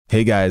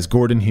Hey guys,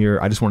 Gordon here.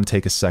 I just want to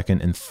take a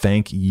second and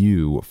thank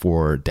you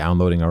for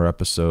downloading our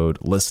episode,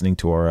 listening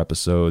to our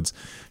episodes,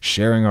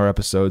 sharing our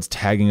episodes,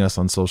 tagging us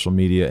on social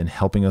media, and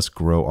helping us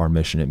grow our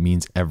mission. It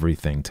means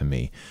everything to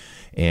me.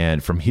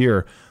 And from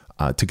here,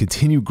 to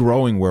continue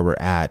growing where we're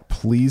at,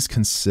 please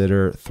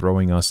consider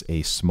throwing us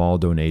a small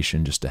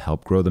donation just to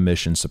help grow the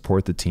mission,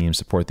 support the team,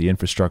 support the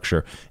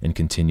infrastructure, and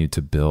continue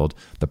to build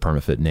the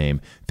PermaFit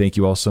name. Thank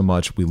you all so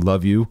much. We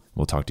love you.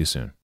 We'll talk to you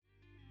soon.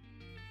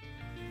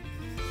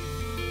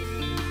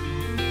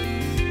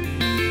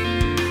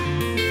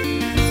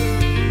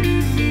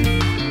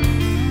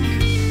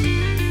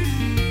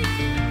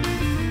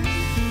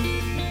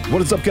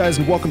 What is up, guys,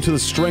 and welcome to the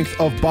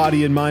Strength of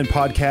Body and Mind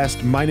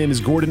podcast. My name is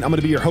Gordon. I'm going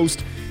to be your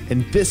host,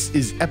 and this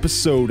is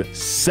episode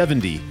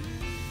 70.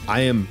 I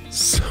am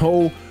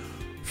so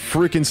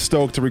freaking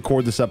stoked to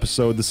record this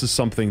episode. This is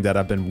something that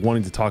I've been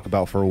wanting to talk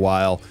about for a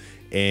while,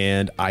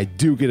 and I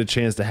do get a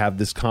chance to have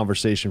this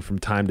conversation from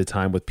time to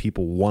time with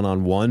people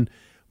one-on-one,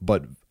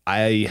 but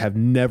I have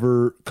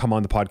never come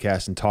on the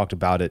podcast and talked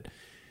about it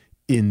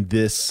in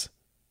this,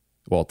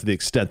 well, to the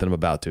extent that I'm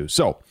about to.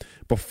 So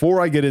before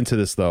I get into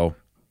this, though,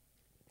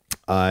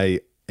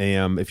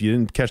 if you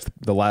didn't catch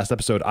the last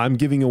episode, I'm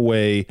giving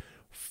away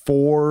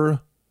 4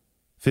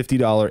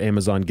 $50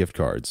 Amazon gift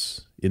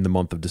cards in the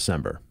month of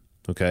December.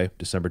 Okay,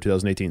 December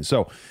 2018.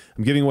 So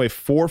I'm giving away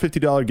 4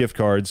 $50 gift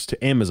cards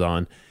to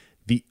Amazon.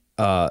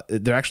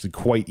 They're actually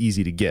quite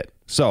easy to get.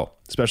 So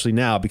especially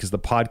now, because the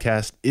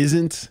podcast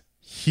isn't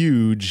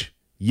huge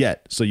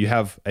yet. So you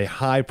have a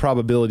high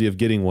probability of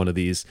getting one of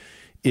these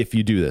if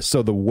you do this.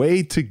 So the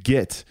way to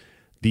get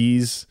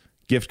these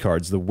gift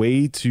cards, the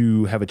way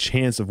to have a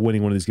chance of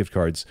winning one of these gift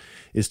cards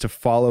is to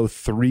follow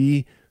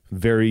 3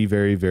 very,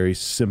 very, very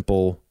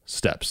simple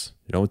steps.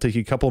 It only take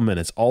you a couple of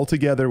minutes.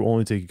 Altogether, it will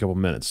only take you a couple of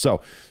minutes.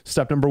 So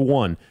step number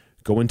 1,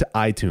 go into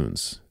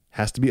iTunes.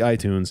 Has to be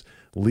iTunes.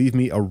 Leave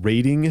me a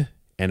rating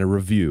and a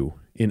review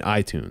in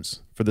iTunes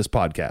for this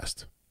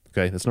podcast.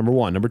 Okay, that's number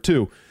 1. Number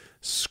 2,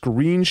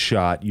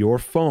 screenshot your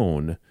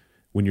phone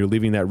when you're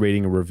leaving that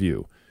rating or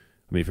review.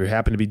 I mean, if you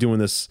happen to be doing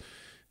this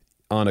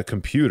on a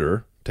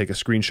computer, take a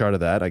screenshot of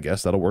that. I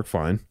guess that'll work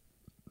fine.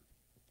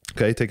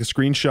 Okay, take a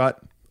screenshot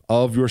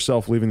of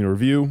yourself leaving the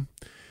review.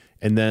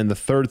 And then the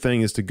third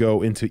thing is to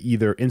go into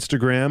either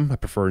Instagram, I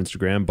prefer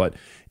Instagram, but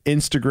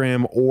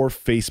Instagram or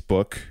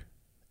Facebook,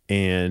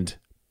 and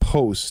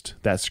post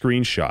that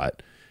screenshot.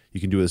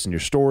 You can do this in your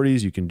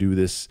stories. You can do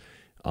this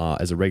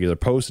as a regular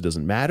post. It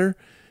doesn't matter.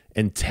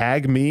 And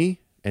tag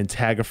me and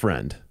tag a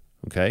friend.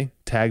 Okay,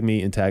 tag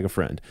me and tag a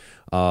friend.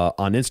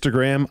 On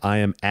Instagram, I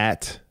am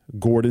at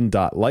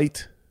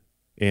gordon.light.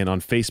 And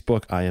on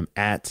Facebook, I am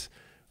at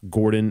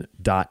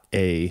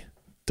gordon.a.light.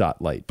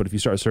 But if you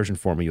start searching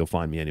for me, you'll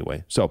find me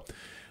anyway. So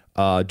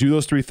do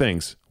those 3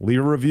 things. Leave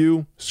a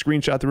review,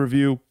 screenshot the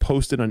review,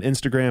 post it on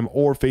Instagram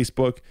or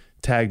Facebook,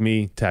 tag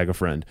me, tag a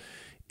friend.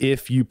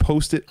 If you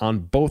post it on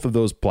both of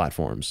those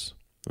platforms,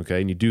 okay,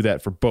 and you do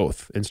that for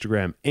both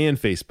Instagram and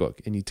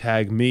Facebook, and you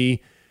tag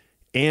me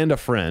and a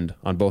friend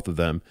on both of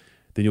them,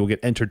 then you'll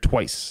get entered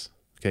twice.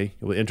 Okay,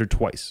 you'll get entered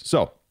twice.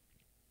 So,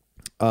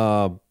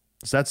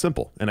 it's that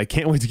simple. And I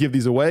can't wait to give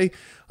these away.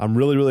 I'm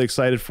really, really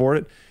excited for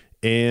it.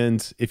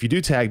 And if you do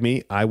tag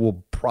me, I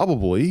will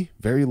probably,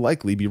 very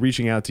likely, be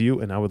reaching out to you.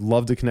 And I would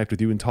love to connect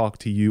with you and talk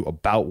to you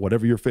about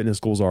whatever your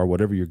fitness goals are,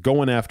 whatever you're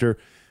going after,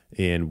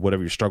 and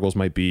whatever your struggles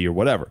might be or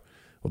whatever.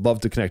 Would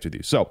love to connect with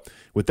you. So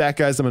with that,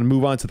 guys, I'm going to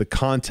move on to the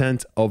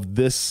content of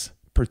this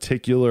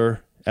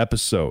particular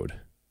episode.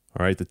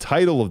 All right. The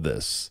title of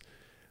this,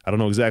 I don't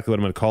know exactly what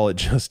I'm going to call it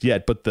just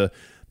yet, but the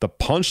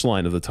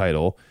punchline of the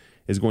title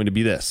is going to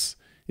be this.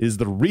 Is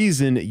the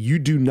reason you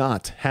do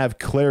not have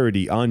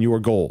clarity on your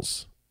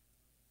goals.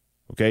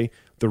 Okay?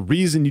 The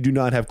reason you do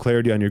not have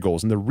clarity on your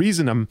goals. And the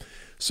reason I'm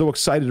so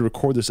excited to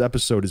record this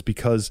episode is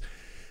because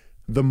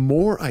the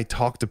more I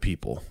talk to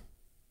people,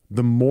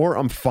 the more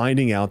I'm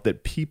finding out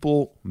that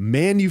people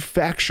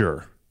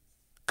manufacture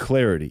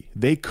clarity.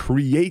 They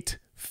create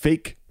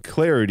fake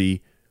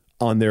clarity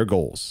on their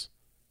goals.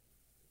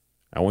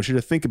 I want you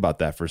to think about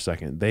that for a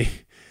second.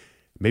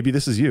 Maybe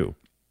this is you.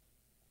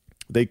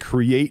 They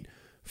create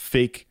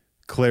fake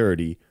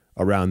clarity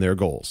around their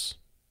goals.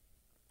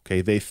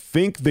 Okay, they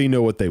think they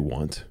know what they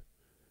want,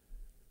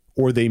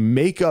 or they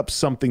make up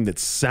something that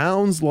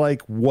sounds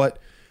like what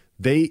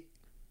they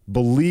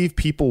believe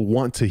people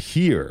want to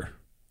hear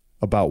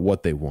about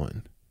what they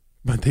want,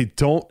 but they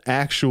don't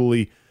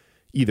actually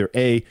either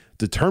A,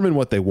 determine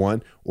what they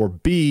want, or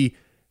B,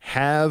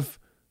 have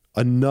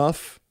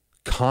enough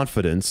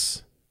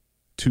confidence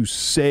to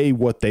say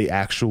what they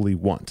actually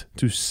want,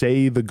 to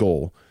say the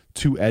goal,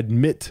 to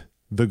admit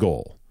the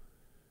goal.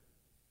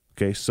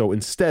 Okay, so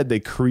instead they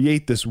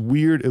create this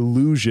weird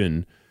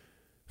illusion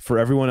for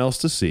everyone else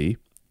to see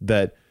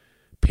that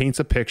paints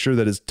a picture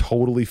that is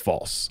totally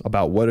false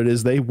about what it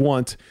is they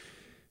want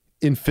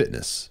in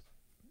fitness.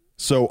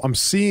 So I'm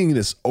seeing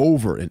this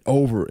over and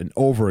over and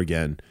over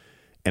again,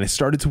 and I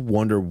started to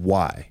wonder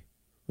why.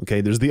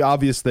 Okay, there's the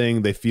obvious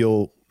thing. They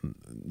feel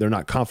they're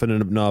not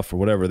confident enough or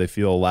whatever. They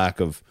feel a lack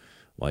of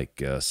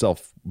like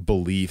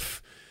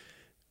self-belief.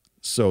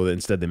 So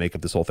instead they make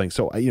up this whole thing.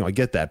 So, I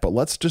get that, but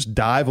let's just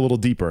dive a little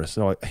deeper.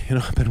 So,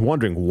 I've been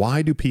wondering,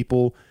 why do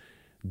people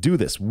do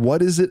this?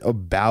 What is it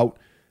about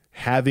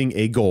having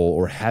a goal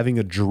or having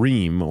a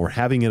dream or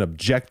having an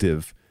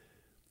objective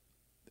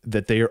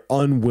that they are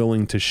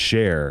unwilling to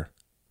share,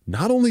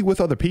 not only with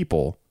other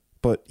people,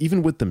 but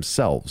even with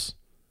themselves?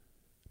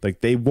 Like,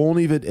 they won't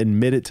even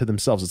admit it to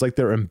themselves. It's like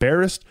they're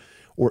embarrassed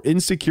or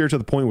insecure to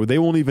the point where they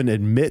won't even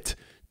admit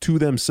to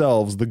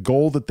themselves the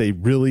goal that they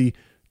really,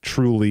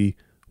 truly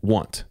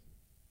want.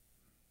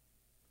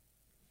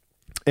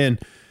 And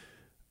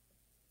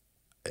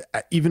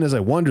even as I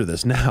wonder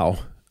this now,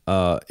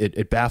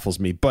 it baffles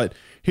me. But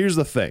here's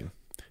the thing.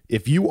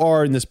 If you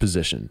are in this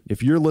position,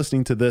 if you're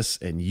listening to this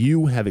and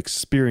you have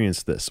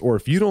experienced this, or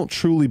if you don't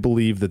truly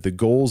believe that the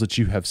goals that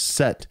you have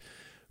set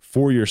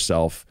for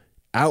yourself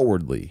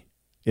outwardly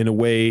in a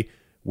way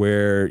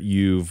where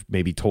you've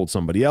maybe told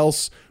somebody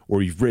else,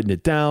 or you've written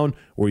it down,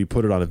 or you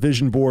put it on a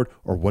vision board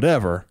or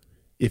whatever,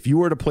 if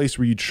you are at a place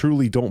where you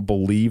truly don't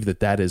believe that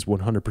that is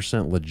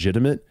 100%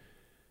 legitimate,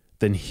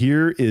 then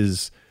here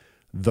is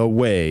the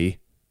way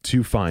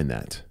to find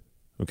that.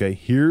 Okay,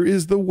 here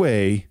is the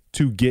way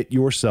to get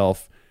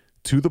yourself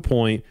to the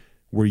point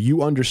where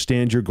you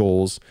understand your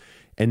goals.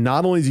 And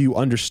not only do you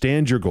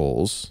understand your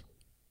goals,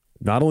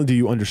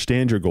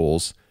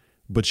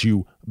 but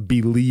you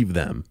believe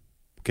them.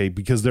 Okay,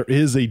 because there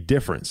is a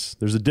difference.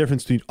 There's a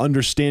difference between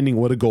understanding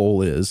what a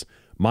goal is.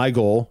 My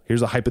goal,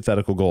 here's a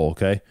hypothetical goal,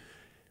 okay?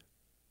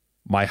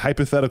 My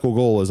hypothetical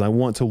goal is I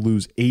want to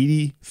lose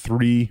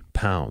 83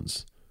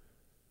 pounds.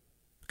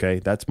 Okay,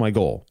 that's my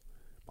goal.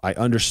 I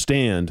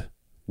understand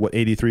what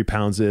 83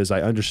 pounds is.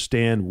 I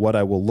understand what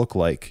I will look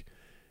like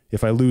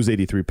if I lose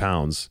 83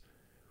 pounds.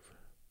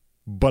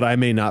 But I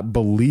may not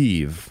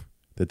believe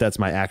that that's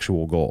my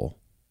actual goal.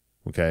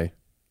 Okay?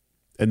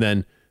 And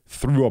then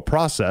through a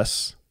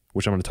process,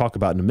 which I'm going to talk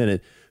about in a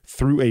minute,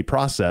 through a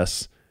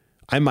process,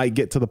 I might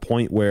get to the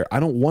point where I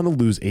don't want to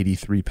lose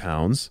 83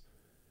 pounds.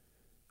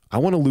 I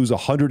want to lose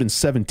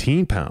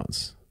 117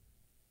 pounds.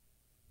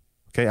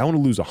 Okay, I want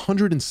to lose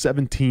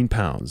 117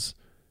 pounds,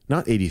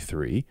 not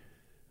 83.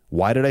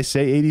 Why did I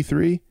say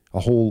 83? A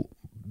whole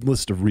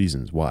list of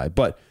reasons why.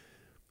 But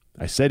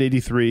I said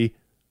 83.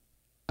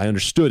 I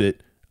understood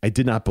it. I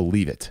did not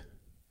believe it.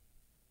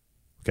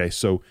 Okay,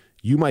 so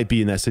you might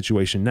be in that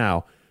situation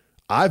now.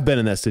 I've been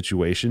in that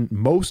situation.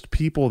 Most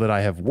people that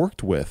I have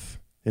worked with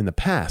in the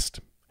past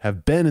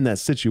have been in that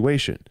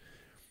situation.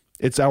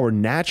 It's our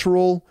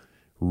natural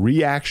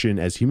reaction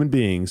as human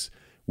beings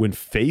when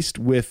faced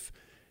with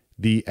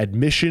the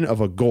admission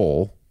of a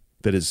goal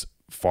that is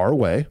far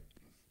away.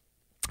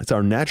 It's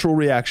our natural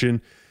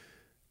reaction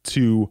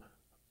to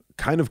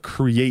kind of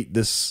create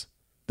this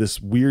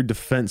weird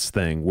defense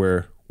thing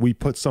where we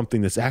put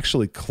something that's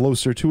actually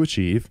closer to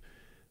achieve,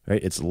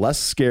 right? It's less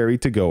scary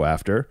to go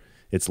after.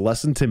 It's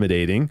less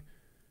intimidating,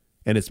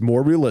 and it's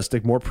more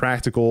realistic, more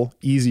practical,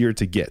 easier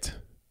to get.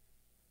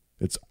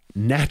 It's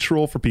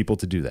natural for people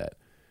to do that.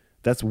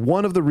 That's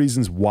one of the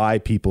reasons why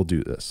people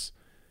do this.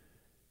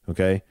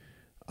 Okay?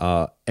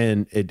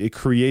 And it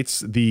creates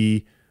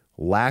the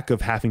lack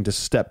of having to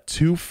step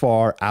too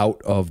far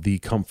out of the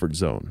comfort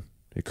zone.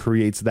 It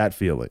creates that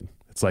feeling.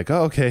 It's like,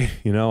 oh, okay,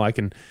 I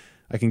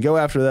can go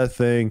after that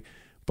thing,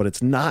 but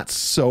it's not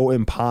so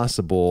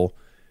impossible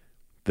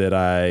that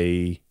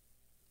I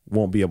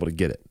won't be able to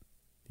get it.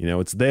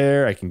 It's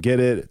there. I can get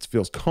it. It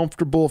feels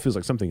comfortable. It feels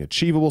like something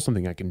achievable,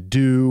 something I can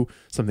do,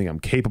 something I'm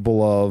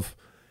capable of.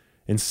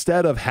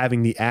 Instead of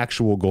having the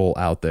actual goal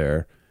out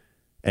there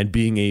and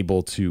being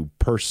able to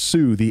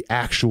pursue the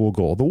actual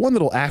goal, the one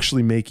that'll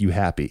actually make you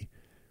happy.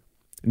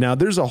 Now,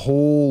 there's a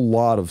whole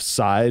lot of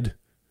side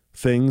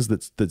things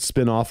that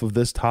spin off of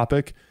this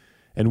topic.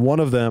 And one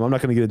of them, I'm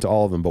not going to get into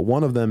all of them, but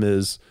one of them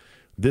is,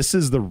 this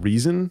is a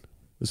reason,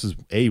 it's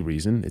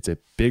a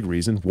big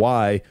reason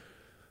why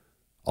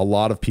a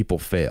lot of people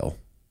fail.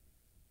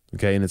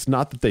 Okay. And it's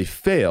not that they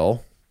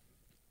fail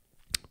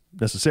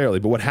necessarily,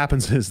 but what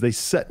happens is they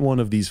set one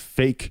of these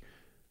fake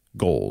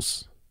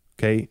goals.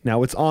 Okay.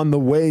 Now it's on the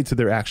way to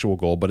their actual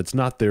goal, but it's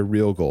not their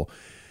real goal.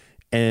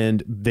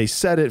 And they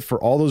set it for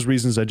all those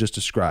reasons I just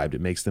described.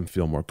 It makes them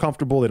feel more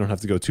comfortable. They don't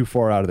have to go too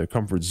far out of their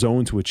comfort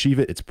zone to achieve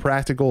it. It's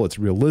practical. It's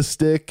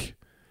realistic.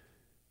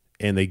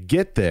 And they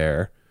get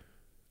there.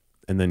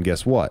 And then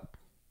guess what?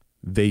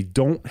 They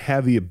don't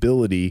have the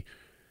ability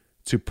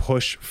to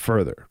push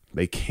further.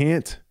 They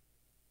can't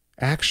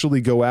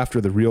actually go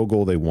after the real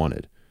goal they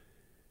wanted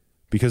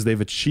because they've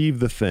achieved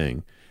the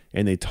thing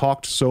and they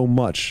talked so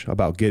much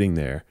about getting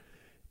there,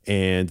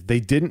 and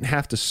they didn't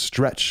have to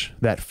stretch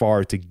that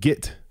far to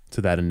get to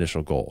that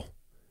initial goal.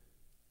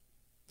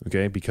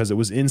 Okay, because it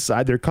was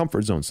inside their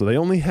comfort zone. So they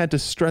only had to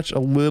stretch a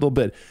little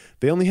bit.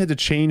 They only had to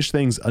change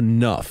things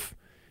enough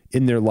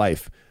in their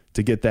life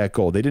to get that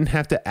goal. They didn't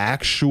have to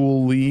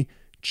actually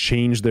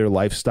change their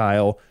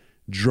lifestyle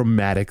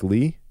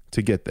dramatically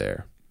to get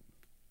there.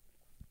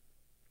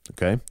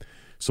 Okay,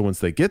 so once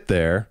they get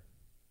there,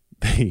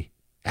 they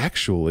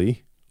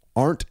actually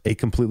aren't a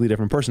completely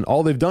different person.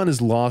 All they've done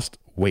is lost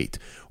weight,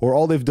 or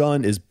all they've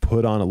done is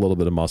put on a little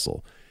bit of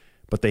muscle,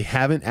 but they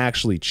haven't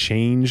actually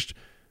changed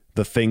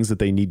the things that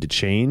they need to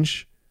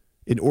change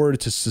in order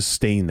to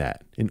sustain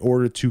that, in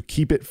order to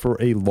keep it for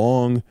a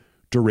long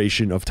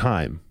duration of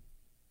time.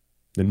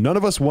 And none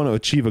of us want to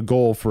achieve a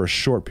goal for a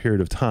short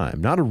period of time,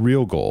 not a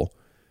real goal.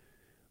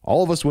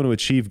 All of us want to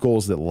achieve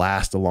goals that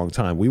last a long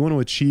time. We want to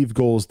achieve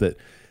goals that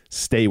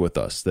stay with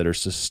us, that are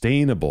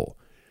sustainable,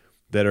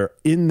 that are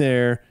in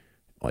there,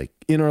 like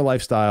in our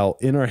lifestyle,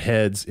 in our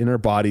heads, in our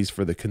bodies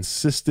for the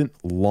consistent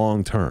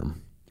long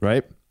term,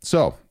 right?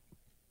 So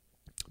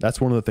that's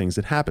one of the things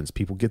that happens.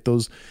 People get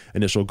those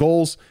initial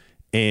goals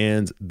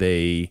and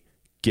they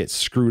get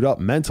screwed up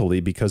mentally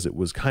because it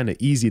was kind of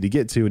easy to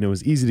get to, and it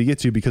was easy to get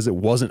to because it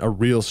wasn't a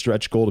real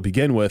stretch goal to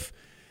begin with.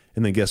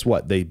 And then guess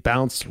what? They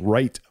bounce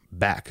right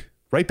back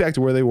to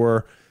where they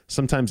were,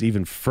 sometimes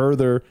even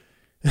further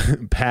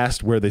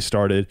past where they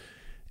started.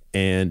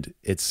 And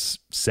it's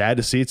sad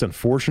to see. It's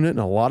unfortunate. And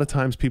a lot of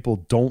times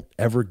people don't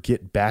ever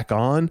get back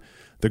on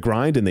the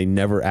grind, and they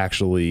never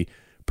actually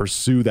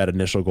pursue that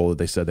initial goal that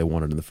they said they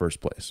wanted in the first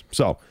place.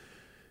 So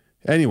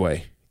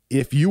anyway,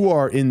 if you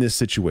are in this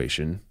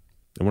situation,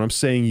 and when I'm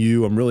saying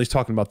you, I'm really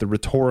talking about the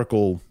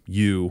rhetorical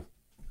you,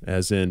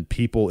 as in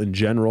people in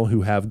general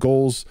who have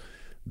goals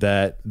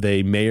that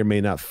they may or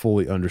may not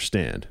fully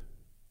understand,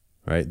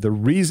 right? The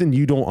reason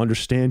you don't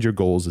understand your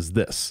goals is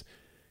this: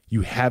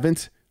 you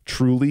haven't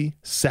truly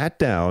sat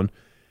down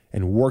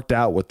and worked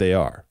out what they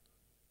are.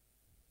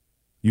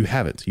 You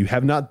haven't. You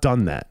have not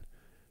done that.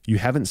 You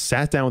haven't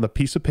sat down with a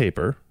piece of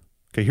paper.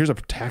 Okay, here's a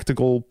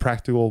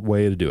practical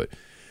way to do it.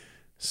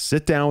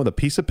 Sit down with a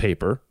piece of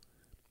paper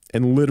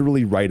and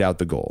literally write out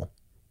the goal.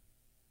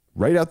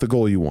 Write out the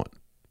goal you want.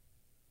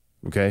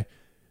 Okay?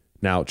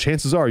 Now,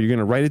 chances are you're going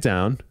to write it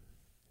down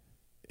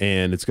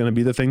and it's going to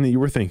be the thing that you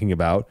were thinking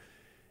about.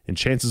 And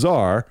chances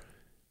are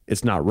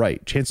it's not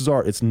right. Chances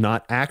are it's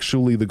not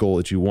actually the goal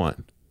that you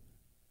want.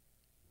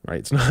 Right?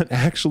 It's not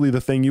actually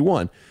the thing you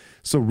want.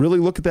 So really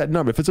look at that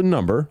number. If it's a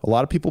number, a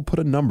lot of people put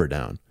a number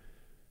down.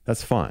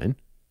 That's fine.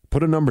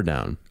 Put a number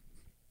down.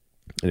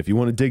 And if you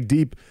want to dig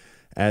deep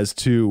as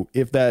to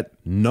if that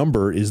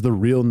number is the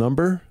real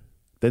number,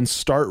 then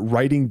start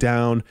writing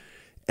down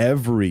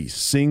every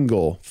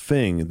single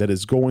thing that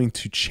is going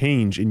to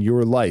change in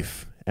your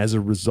life as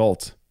a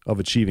result of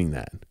achieving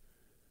that.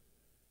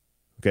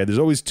 Okay, there's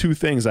always two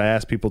things I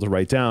ask people to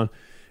write down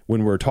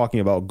when we're talking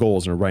about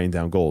goals and writing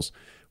down goals.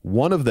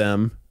 One of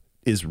them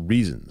is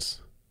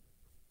reasons.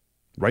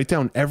 Write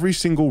down every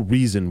single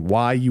reason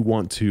why you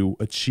want to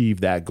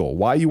achieve that goal,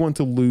 why you want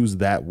to lose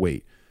that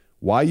weight,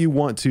 why you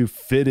want to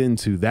fit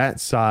into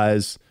that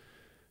size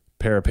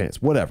pair of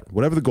pants,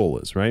 whatever the goal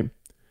is, right?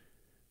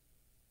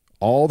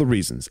 All the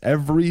reasons,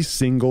 every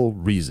single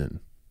reason,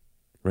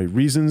 right?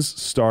 Reasons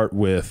start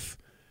with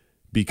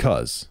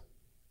because,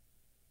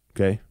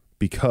 okay?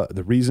 Because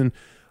the reason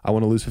I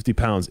want to lose 50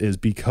 pounds is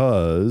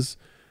because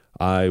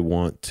I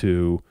want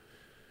to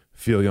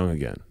feel young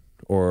again,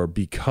 or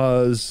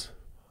because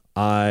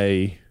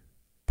I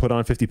put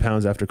on 50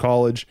 pounds after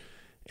college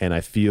and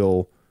I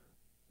feel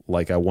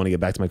like I want to get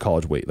back to my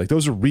college weight. Like,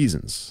 those are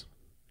reasons.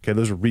 Okay,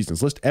 those are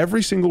reasons. List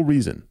every single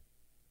reason.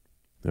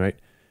 All right.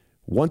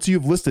 Once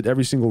you've listed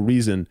every single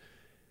reason,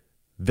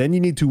 then you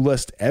need to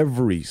list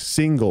every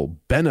single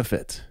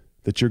benefit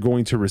that you're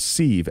going to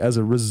receive as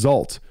a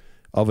result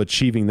of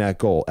achieving that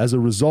goal, as a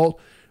result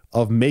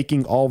of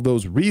making all of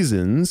those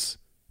reasons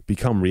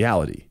become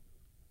reality.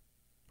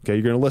 Okay,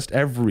 you're going to list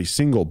every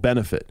single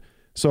benefit.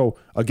 So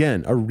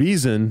again, a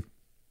reason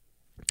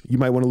you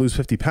might want to lose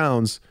 50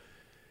 pounds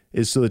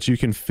is so that you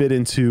can fit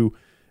into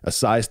a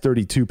size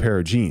 32 pair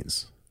of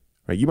jeans,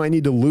 right? You might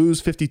need to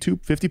lose 50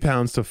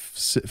 pounds to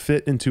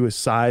fit into a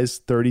size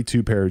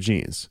 32 pair of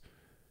jeans.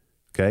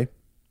 Okay.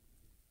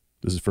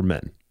 This is for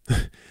men.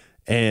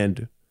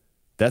 And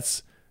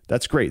that's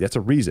great. That's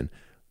a reason.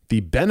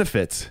 The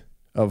benefit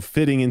of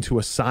fitting into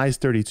a size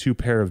 32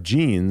 pair of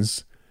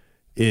jeans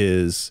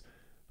is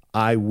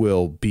I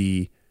will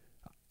be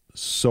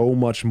so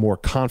much more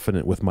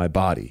confident with my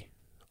body.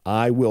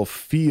 I will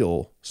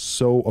feel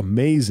so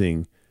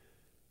amazing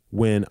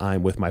when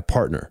I'm with my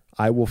partner.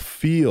 I will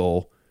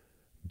feel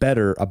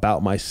better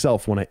about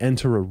myself when I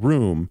enter a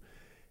room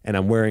and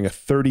I'm wearing a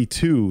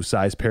 32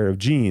 size pair of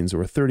jeans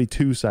or a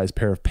 32 size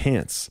pair of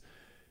pants.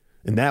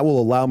 And that will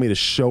allow me to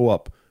show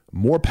up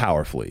more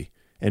powerfully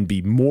and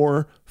be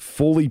more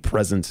fully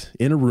present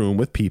in a room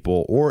with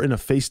people or in a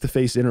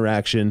face-to-face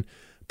interaction,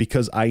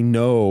 because I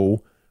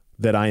know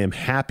that I am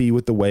happy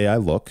with the way I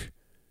look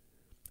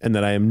and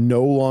that I am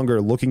no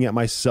longer looking at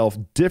myself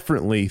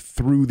differently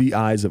through the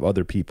eyes of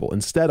other people.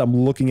 Instead, I'm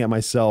looking at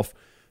myself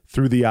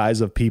through the eyes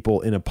of people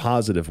in a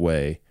positive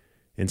way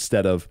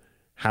instead of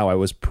how I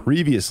was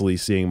previously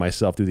seeing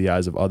myself through the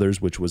eyes of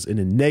others, which was in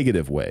a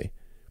negative way.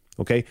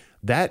 Okay,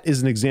 that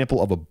is an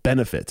example of a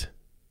benefit.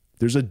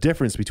 There's a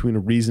difference between a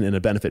reason and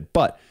a benefit.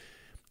 But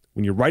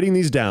when you're writing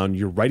these down,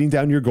 you're writing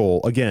down your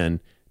goal again,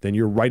 then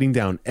you're writing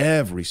down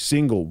every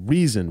single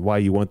reason why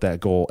you want that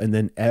goal, and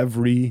then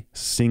every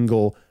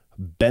single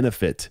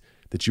benefit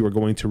that you are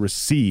going to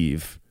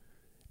receive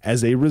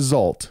as a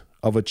result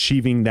of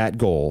achieving that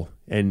goal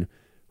and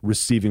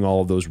receiving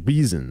all of those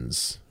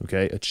reasons,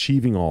 okay?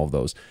 Achieving all of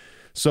those.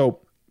 So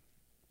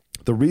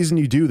the reason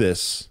you do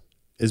this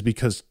is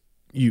because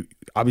you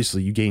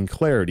gain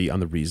clarity on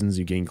the reasons,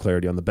 you gain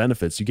clarity on the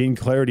benefits, you gain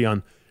clarity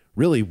on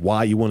really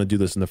why you want to do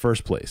this in the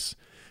first place.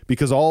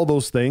 Because all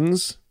those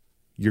things,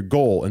 your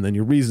goal and then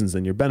your reasons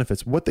and your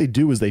benefits, what they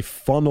do is they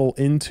funnel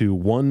into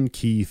one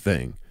key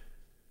thing.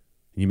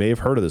 You may have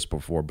heard of this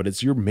before, but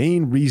it's your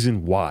main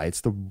reason why.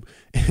 It's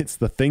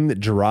the thing that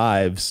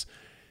drives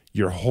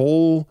your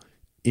whole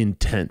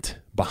intent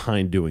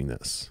behind doing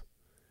this.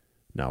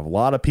 Now, a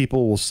lot of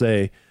people will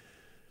say,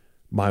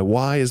 my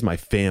why is my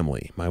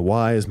family. My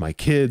why is my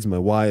kids. My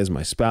why is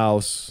my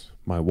spouse.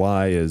 My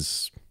why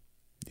is,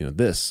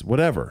 this,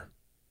 whatever.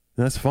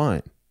 And that's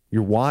fine.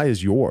 Your why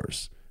is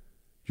yours.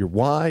 Your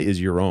why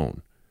is your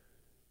own.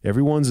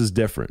 Everyone's is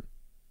different.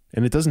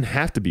 And it doesn't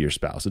have to be your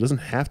spouse. It doesn't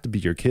have to be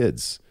your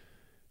kids.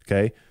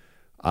 Okay.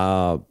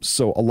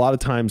 So a lot of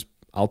times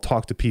I'll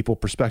talk to people,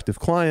 prospective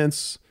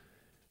clients,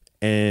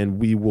 and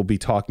we will be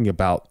talking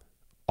about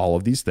all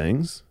of these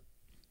things.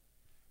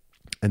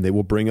 And they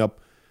will bring up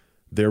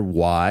their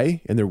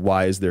why, and their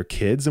why is their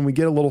kids. And we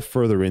get a little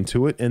further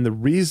into it. And the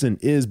reason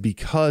is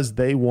because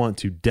they want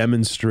to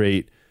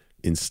demonstrate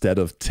instead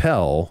of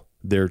tell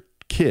their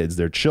kids,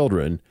 their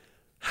children,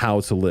 how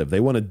to live. They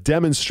want to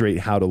demonstrate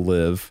how to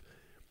live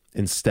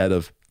instead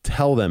of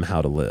tell them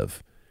how to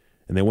live.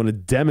 And they want to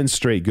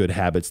demonstrate good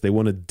habits. They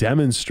want to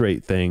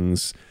demonstrate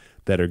things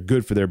that are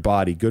good for their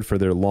body, good for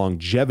their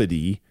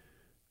longevity,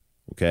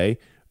 okay,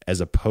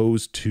 as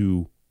opposed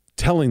to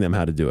telling them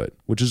how to do it,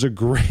 which is a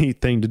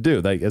great thing to do.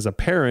 Like, as a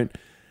parent,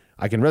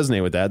 I can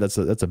resonate with that. That's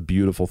a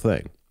beautiful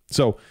thing.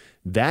 So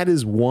that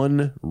is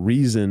one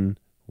reason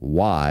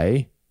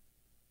why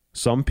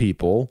some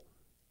people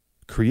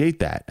create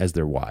that as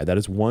their why. That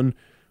is one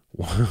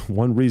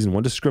reason,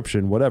 one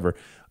description, whatever,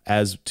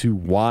 as to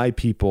why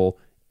people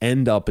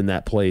end up in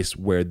that place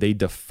where they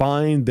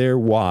define their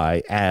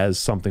why as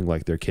something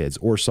like their kids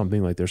or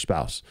something like their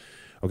spouse.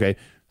 Okay.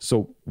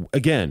 So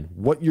again,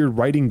 what you're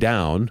writing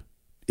down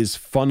is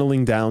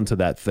funneling down to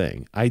that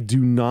thing. I do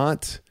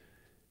not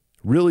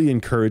really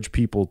encourage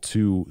people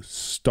to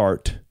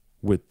start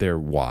with their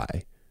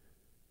why.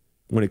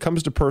 When it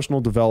comes to personal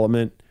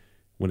development,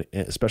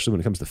 especially when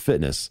it comes to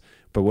fitness,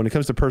 but when it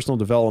comes to personal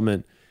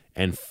development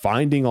and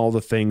finding all the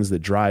things that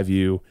drive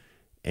you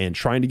and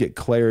trying to get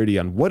clarity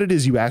on what it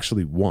is you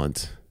actually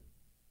want,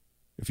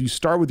 if you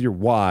start with your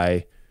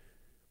why,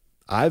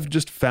 I've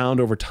just found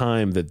over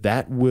time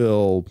that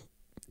will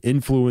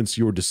influence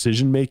your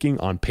decision-making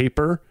on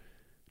paper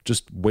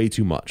just way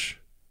too much.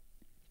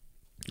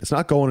 It's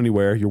not going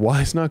anywhere. Your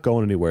why is not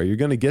going anywhere. You're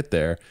going to get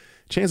there.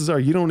 Chances are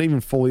you don't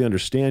even fully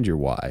understand your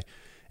why.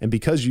 And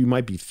because you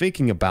might be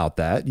thinking about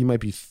that, you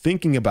might be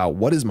thinking about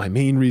what is my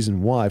main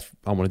reason why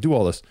I want to do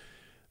all this,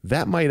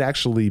 that might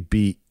actually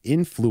be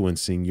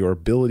influencing your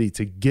ability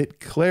to get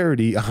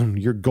clarity on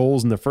your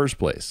goals in the first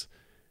place.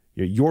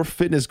 Your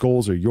fitness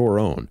goals are your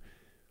own,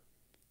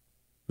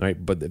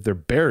 right? But if they're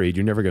buried,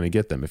 you're never going to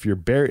get them. If they're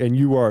buried and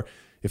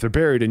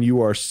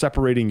you are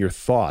separating your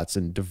thoughts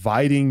and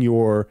dividing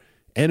your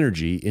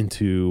energy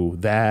into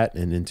that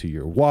and into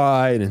your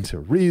why and into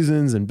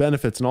reasons and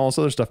benefits and all this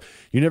other stuff,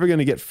 you're never going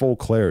to get full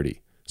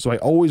clarity. So I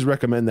always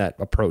recommend that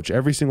approach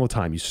every single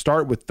time. You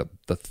start with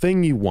the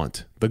thing you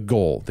want, the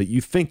goal that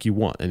you think you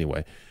want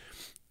anyway,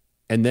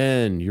 and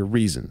then your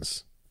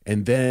reasons,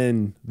 and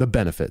then the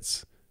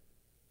benefits.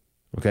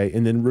 Okay.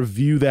 And then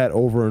review that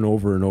over and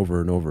over and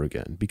over and over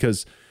again.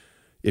 Because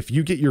if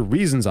you get your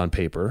reasons on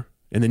paper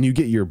and then you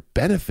get your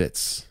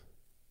benefits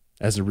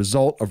as a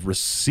result of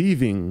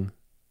receiving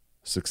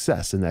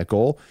success in that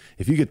goal,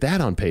 if you get that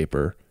on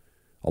paper,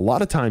 a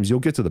lot of times you'll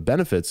get to the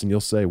benefits and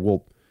you'll say,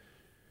 well,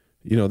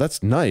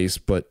 that's nice,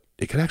 but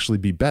it could actually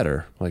be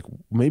better. Like,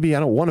 maybe I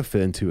don't want to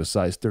fit into a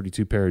size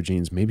 32 pair of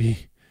jeans.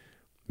 Maybe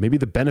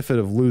the benefit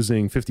of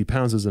losing 50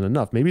 pounds isn't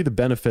enough. Maybe the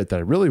benefit that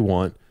I really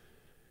want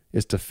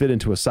is to fit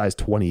into a size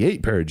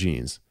 28 pair of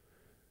jeans,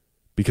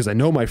 because I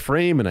know my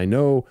frame and I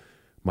know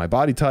my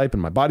body type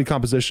and my body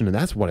composition, and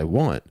that's what I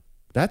want.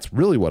 That's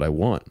really what I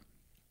want.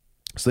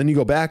 So then you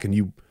go back and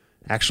you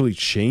actually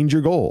change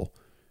your goal.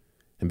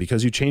 And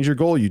because you change your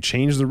goal, you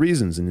change the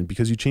reasons. And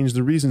because you change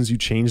the reasons, you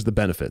change the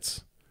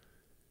benefits.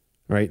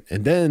 Right?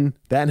 And then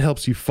that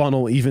helps you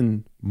funnel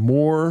even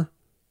more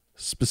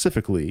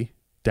specifically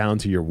down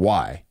to your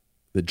why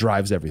that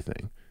drives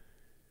everything.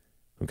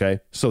 Okay?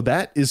 So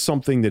that is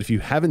something that if you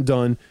haven't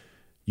done,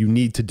 you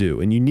need to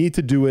do. And you need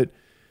to do it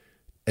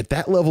at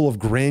that level of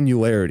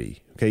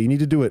granularity. Okay? You need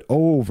to do it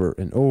over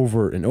and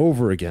over and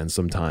over again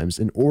sometimes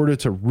in order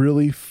to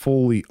really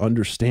fully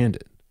understand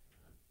it.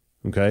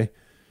 Okay?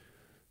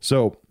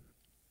 So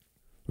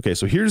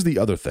here's the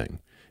other thing.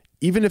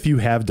 Even if you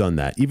have done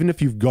that, even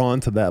if you've gone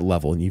to that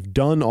level and you've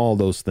done all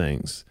those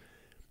things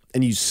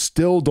and you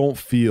still don't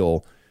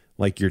feel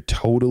like you're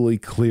totally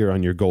clear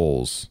on your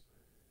goals,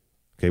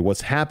 okay,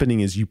 what's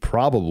happening is you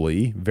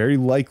probably, very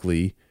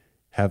likely,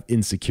 have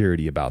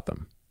insecurity about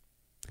them.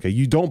 Okay,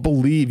 you don't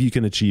believe you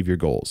can achieve your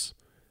goals.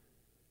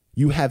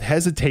 You have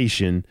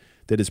hesitation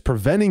that is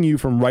preventing you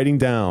from writing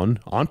down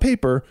on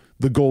paper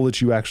the goal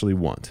that you actually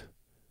want.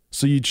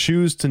 So you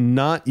choose to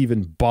not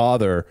even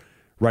bother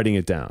writing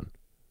it down,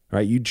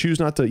 right? You choose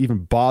not to even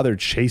bother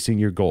chasing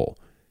your goal.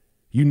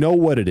 You know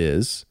what it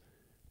is,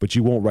 but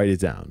you won't write it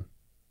down.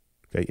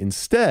 Okay.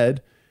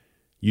 Instead,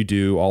 you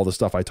do all the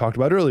stuff I talked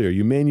about earlier.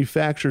 You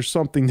manufacture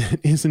something that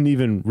isn't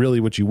even really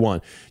what you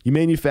want. You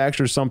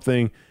manufacture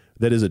something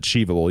that is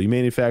achievable. You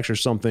manufacture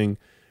something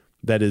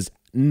that is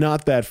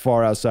not that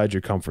far outside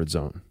your comfort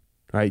zone,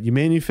 right? You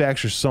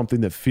manufacture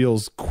something that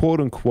feels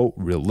quote unquote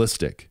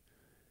realistic.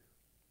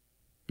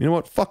 You know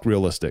what? Fuck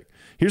realistic.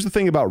 Here's the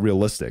thing about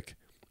realistic.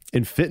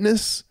 In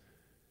fitness,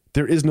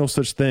 there is no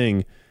such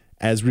thing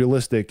as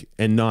realistic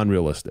and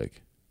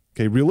non-realistic.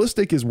 Okay,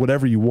 realistic is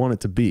whatever you want it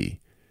to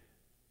be.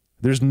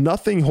 There's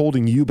nothing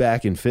holding you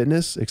back in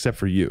fitness except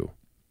for you.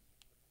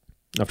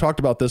 I've talked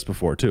about this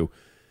before too.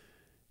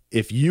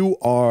 If you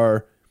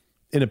are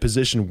in a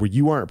position where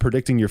you aren't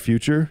predicting your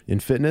future in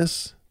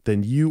fitness,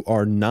 then you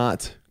are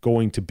not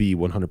going to be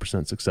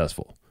 100%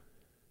 successful.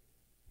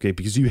 Okay,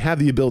 because you have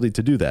the ability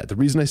to do that. The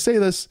reason I say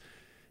this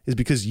is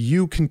because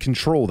you can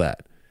control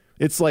that.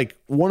 It's like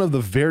one of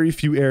the very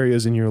few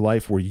areas in your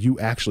life where you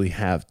actually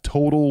have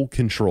total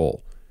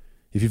control.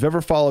 If you've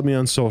ever followed me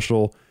on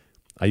social,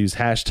 I use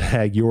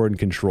hashtag you're in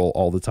control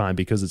all the time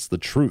because it's the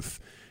truth.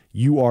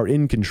 You are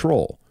in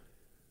control.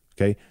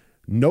 Okay.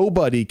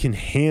 Nobody can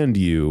hand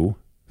you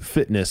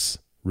fitness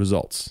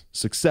results,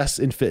 success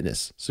in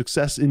fitness,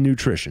 success in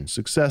nutrition,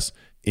 success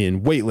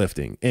in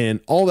weightlifting, and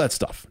all that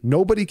stuff.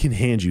 Nobody can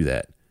hand you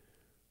that.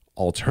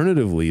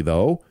 Alternatively,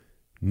 though,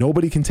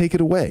 nobody can take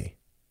it away.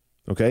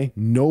 Okay?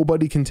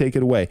 Nobody can take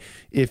it away.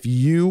 If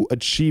you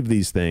achieve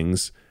these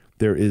things,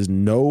 there is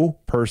no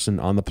person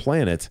on the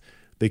planet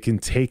that can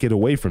take it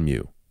away from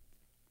you.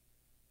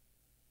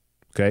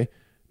 Okay?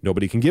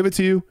 Nobody can give it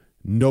to you.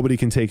 Nobody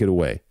can take it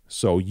away.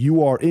 So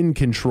you are in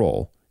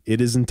control.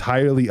 It is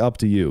entirely up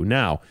to you.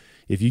 Now,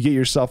 if you get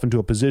yourself into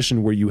a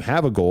position where you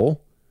have a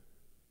goal,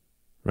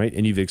 right,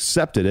 and you've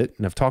accepted it,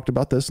 and I've talked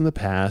about this in the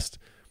past,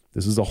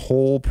 this is a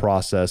whole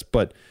process,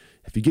 but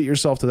if you get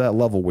yourself to that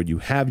level where you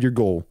have your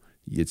goal,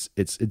 it's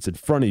in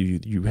front of you,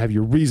 you have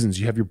your reasons,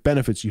 you have your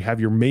benefits, you have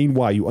your main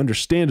why, you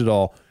understand it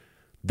all,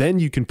 then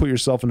you can put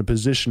yourself in a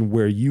position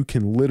where you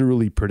can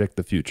literally predict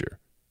the future.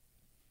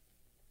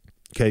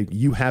 Okay,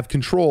 you have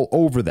control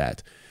over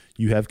that.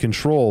 You have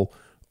control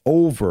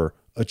over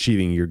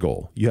achieving your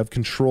goal. You have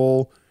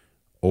control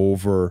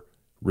over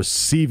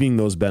receiving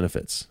those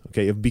benefits,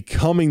 okay, of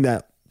becoming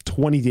that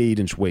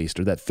 28-inch waist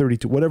or that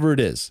 32, whatever it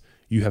is.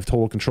 You have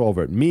total control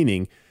over it,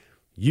 meaning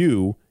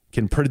you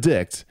can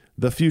predict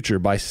the future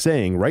by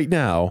saying right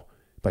now,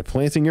 by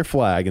planting your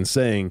flag and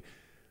saying,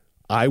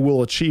 I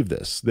will achieve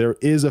this. There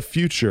is a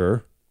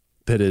future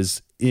that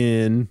is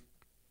in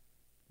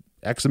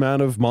X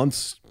amount of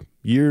months,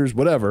 years,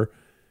 whatever,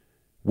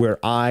 where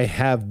I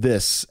have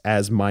this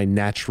as my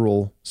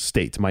natural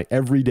state, my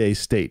everyday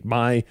state,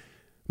 my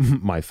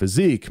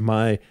physique,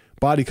 my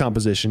body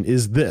composition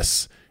is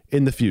this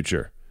in the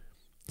future.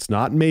 It's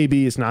not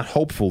maybe, it's not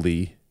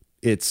hopefully,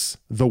 it's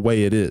the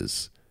way it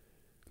is.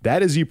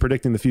 That is you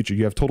predicting the future.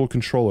 You have total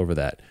control over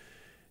that.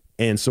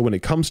 And so when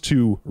it comes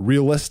to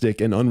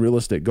realistic and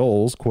unrealistic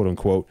goals, quote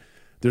unquote,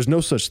 there's no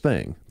such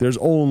thing. There's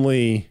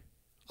only,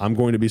 I'm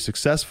going to be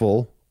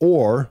successful,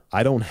 or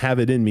I don't have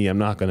it in me, I'm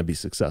not going to be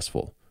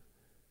successful.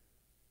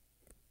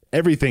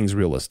 Everything's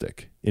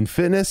realistic. In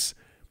fitness,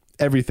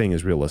 everything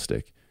is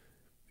realistic.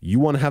 You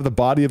want to have the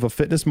body of a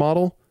fitness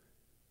model?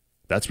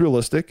 That's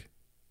realistic.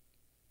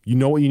 You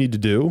know what you need to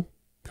do,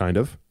 kind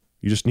of.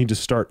 You just need to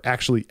start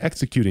actually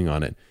executing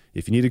on it.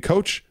 If you need a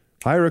coach,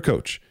 hire a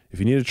coach. If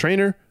you need a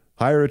trainer,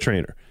 hire a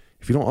trainer.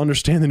 If you don't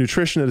understand the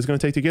nutrition that it's going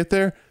to take to get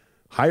there,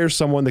 hire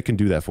someone that can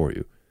do that for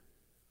you.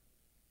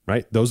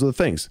 Right? Those are the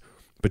things.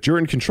 But you're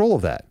in control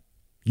of that.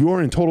 You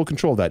are in total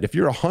control of that. If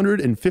you're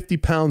 150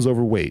 pounds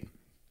overweight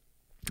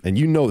and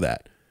you know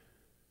that,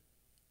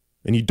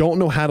 and you don't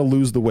know how to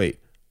lose the weight,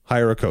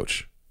 hire a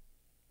coach.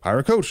 Hire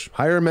a coach.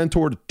 Hire a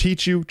mentor to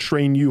teach you,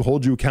 train you,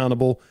 hold you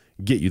accountable,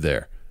 get you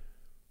there.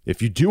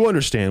 If you do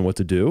understand what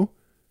to do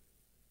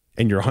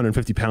and you're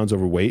 150 pounds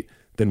overweight,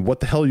 then what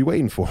the hell are you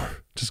waiting for?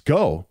 Just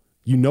go.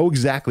 You know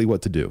exactly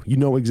what to do. You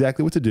know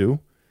exactly what to do.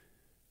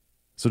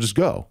 So just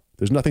go.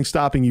 There's nothing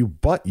stopping you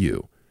but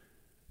you.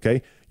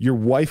 Okay? Your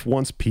wife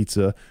wants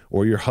pizza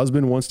or your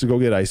husband wants to go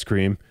get ice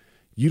cream.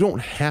 You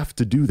don't have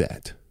to do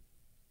that.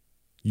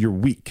 You're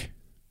weak.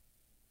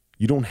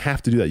 You don't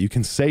have to do that. You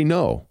can say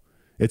no.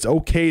 It's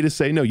okay to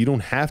say no. You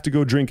don't have to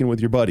go drinking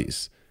with your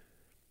buddies,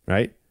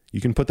 right? You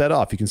can put that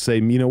off. You can say,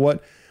 you know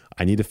what?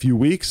 I need a few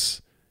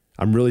weeks.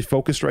 I'm really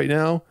focused right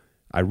now.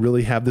 I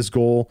really have this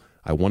goal.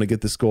 I want to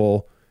get this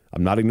goal.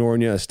 I'm not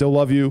ignoring you. I still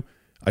love you.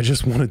 I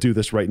just want to do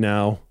this right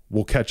now.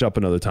 We'll catch up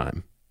another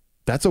time.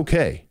 That's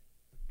okay.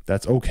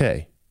 That's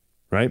okay,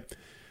 right?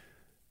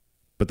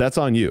 But that's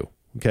on you,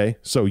 okay?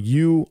 So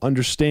you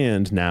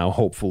understand now,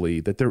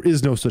 hopefully, that there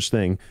is no such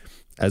thing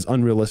as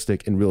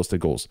unrealistic and realistic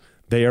goals.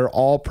 They are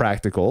all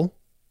practical.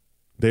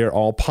 They are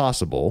all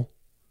possible.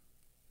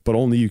 but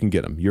only you can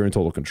get them. You're in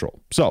total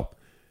control. So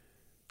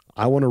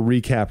I want to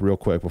recap real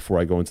quick before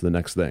I go into the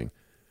next thing.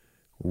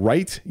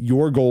 Write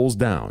your goals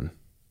down.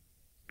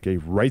 Okay,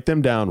 write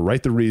them down,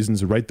 write the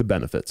reasons, write the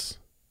benefits.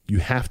 You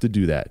have to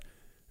do that.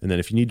 And then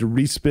if you need to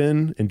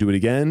respin and do it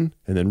again,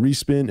 and then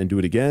respin and do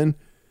it again,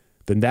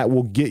 then that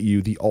will get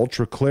you the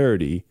ultra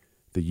clarity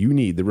that you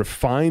need, the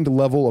refined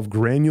level of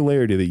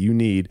granularity that you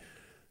need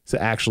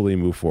to actually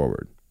move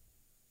forward.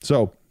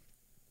 So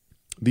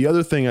the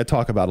other thing I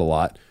talk about a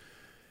lot,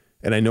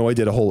 and I know I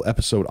did a whole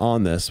episode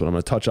on this, but I'm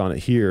going to touch on it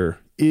here,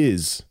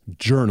 is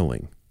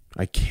journaling.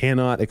 I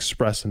cannot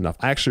express enough.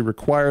 I actually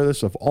require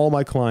this of all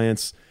my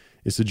clients,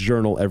 is to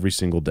journal every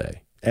single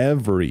day.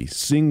 Every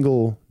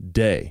single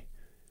day.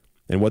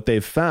 And what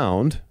they've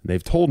found,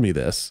 they've told me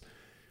this,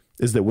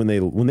 is that when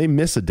they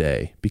miss a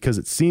day, because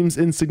it seems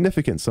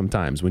insignificant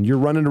sometimes, when you're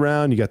running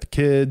around, you got the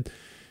kid,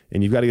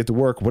 and you've got to get to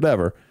work,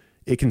 whatever,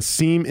 it can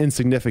seem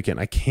insignificant.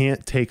 I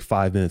can't take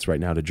 5 minutes right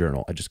now to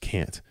journal. I just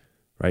can't,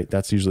 right?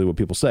 That's usually what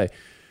people say.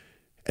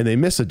 And they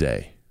miss a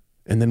day.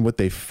 And then what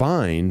they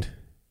find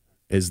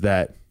is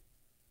that,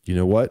 you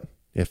know what?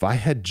 If I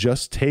had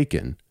just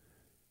taken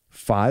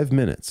 5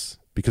 minutes,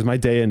 because my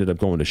day ended up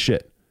going to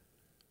shit.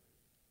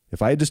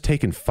 If I had just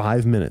taken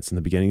 5 minutes in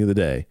the beginning of the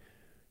day,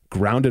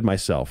 grounded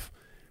myself,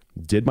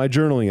 did my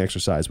journaling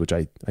exercise, which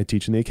I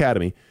teach in the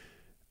academy,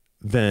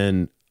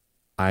 then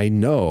I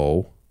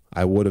know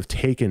I would have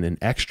taken an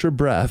extra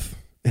breath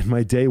and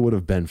my day would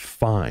have been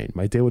fine.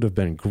 My day would have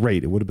been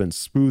great. It would have been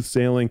smooth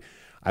sailing.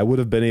 I would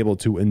have been able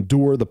to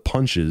endure the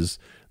punches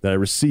that I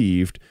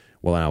received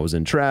while I was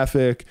in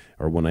traffic,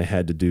 or when I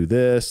had to do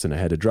this and I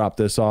had to drop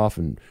this off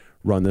and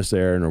run this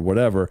errand or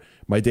whatever.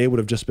 My day would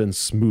have just been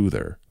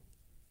smoother.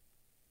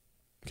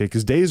 Okay,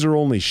 because days are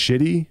only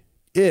shitty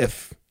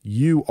if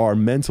you are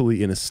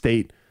mentally in a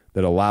state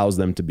that allows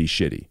them to be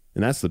shitty.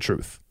 And that's the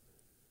truth.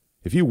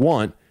 If you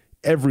want,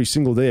 every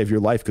single day of your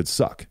life could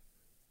suck.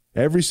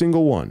 Every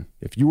single one.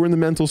 If you were in the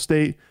mental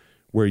state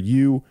where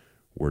you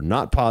were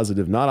not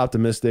positive, not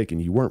optimistic,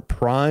 and you weren't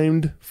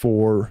primed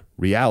for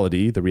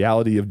reality, the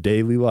reality of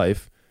daily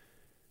life,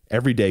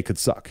 every day could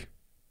suck.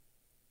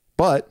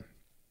 But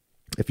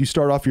if you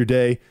start off your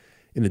day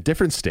in a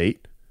different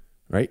state,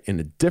 right, in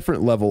a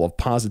different level of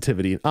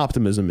positivity and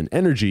optimism and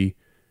energy,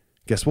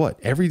 guess what?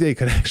 Every day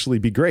could actually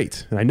be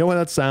great. And I know how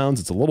that sounds.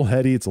 It's a little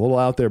heady. It's a little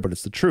out there, but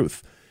it's the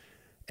truth.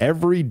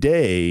 Every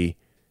day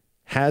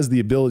has the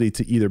ability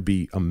to either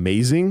be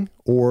amazing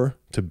or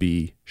to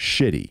be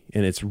shitty.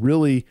 And it's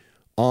really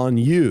on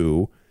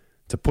you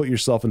to put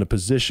yourself in a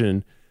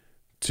position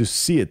to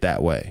see it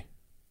that way.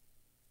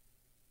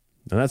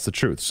 And that's the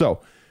truth.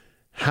 So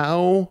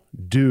how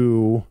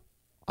do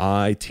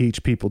I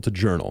teach people to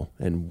journal,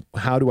 and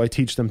how do I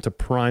teach them to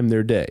prime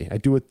their day? I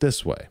do it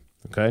this way.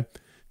 Okay.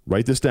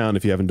 Write this down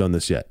if you haven't done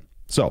this yet.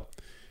 So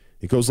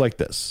it goes like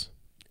this.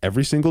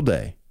 Every single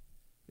day,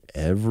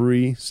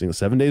 every single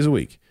 7 days a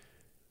week,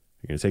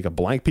 you're going to take a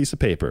blank piece of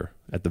paper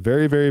at the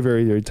very, very,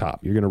 very, very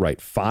top. You're going to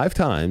write 5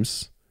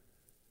 times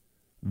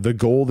the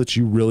goal that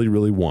you really,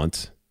 really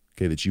want,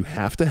 okay, that you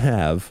have to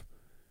have,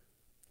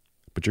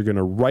 but you're going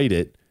to write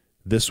it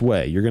this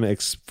way. You're going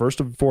to, first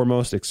and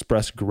foremost,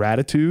 express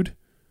gratitude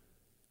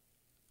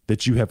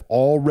that you have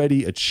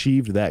already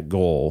achieved that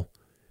goal,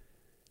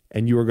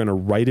 and you are going to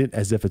write it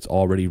as if it's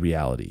already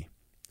reality.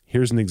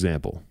 Here's an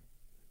example.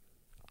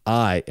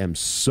 I am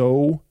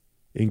so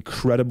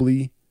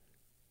incredibly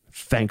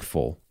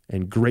thankful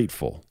and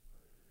grateful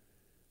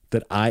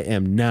that I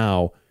am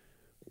now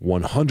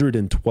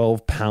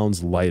 112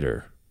 pounds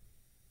lighter.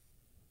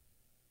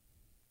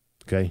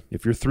 Okay?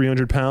 If you're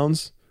 300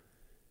 pounds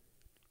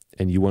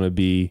and you want to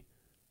be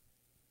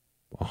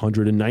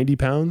 190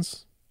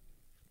 pounds,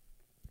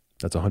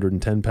 that's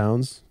 110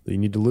 pounds that you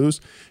need to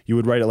lose. You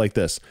would write it like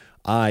this.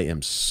 I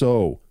am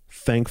so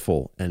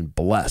thankful and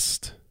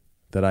blessed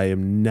that I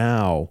am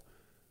now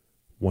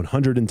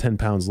 110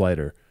 pounds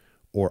lighter.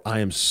 Or I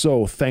am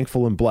so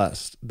thankful and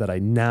blessed that I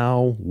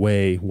now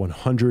weigh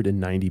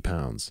 190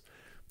 pounds.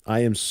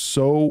 I am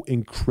so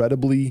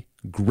incredibly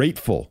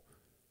grateful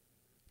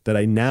that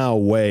I now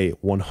weigh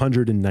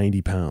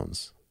 190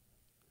 pounds.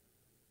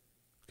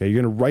 Okay,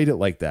 you're going to write it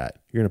like that.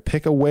 You're going to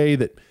pick a way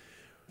that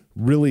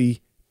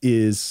really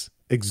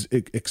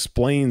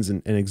explains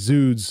and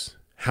exudes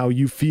how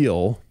you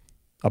feel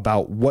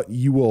about what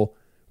you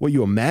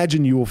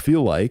imagine you will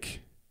feel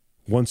like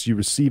once you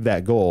receive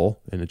that goal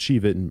and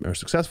achieve it and are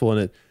successful in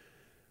it.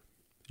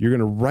 You're going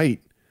to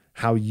write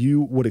how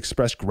you would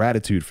express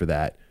gratitude for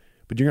that,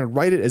 but you're going to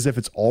write it as if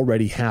it's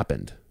already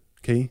happened.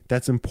 Okay.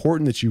 That's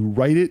important that you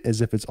write it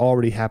as if it's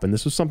already happened.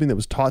 This was something that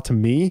was taught to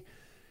me,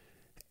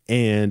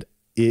 and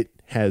it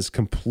has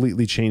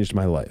completely changed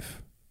my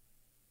life.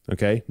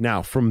 Okay.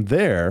 Now from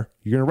there,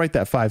 you're going to write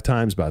that 5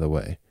 times, by the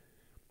way.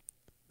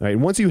 All right.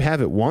 And once you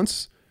have it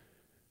once,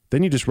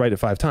 then you just write it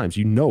 5 times.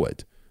 You know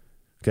it.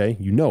 Okay.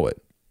 You know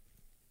it.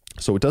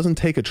 So it doesn't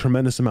take a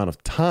tremendous amount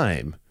of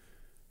time.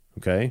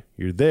 Okay.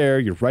 You're there,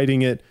 you're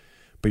writing it,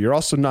 but you're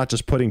also not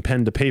just putting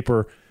pen to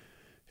paper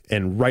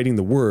and writing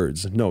the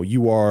words. No,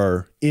 you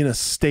are in a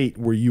state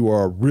where you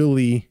are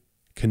really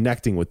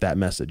connecting with that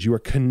message. You are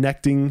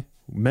connecting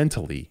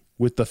mentally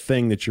with the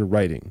thing that you're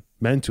writing,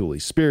 mentally,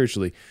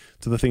 spiritually,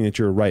 to the thing that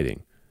you're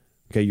writing.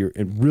 Okay, you're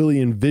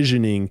really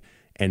envisioning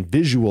and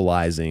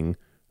visualizing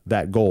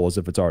that goal as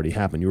if it's already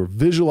happened. You're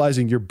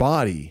visualizing your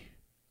body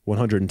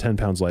 110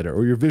 pounds lighter,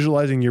 or you're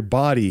visualizing your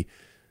body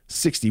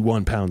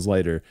 61 pounds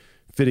lighter,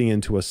 fitting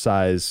into a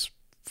size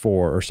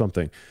 4 or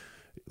something.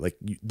 Like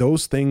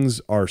those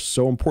things are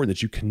so important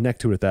that you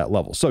connect to it at that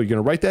level. So you're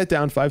going to write that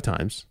down 5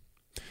 times.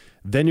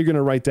 Then you're going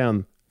to write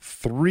down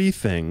 3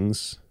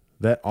 things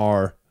that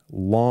are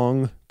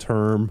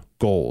long-term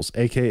goals,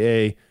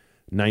 AKA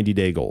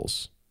 90-day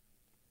goals.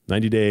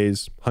 90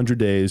 days, 100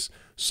 days,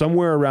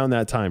 somewhere around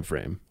that time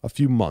frame, a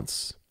few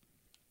months.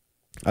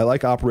 I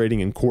like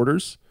operating in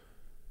quarters.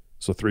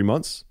 So 3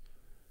 months,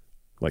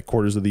 like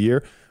quarters of the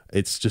year.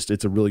 It's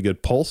a really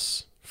good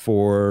pulse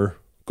for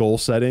goal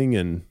setting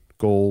and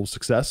goal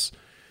success.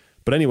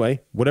 But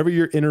anyway, whatever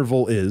your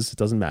interval is, it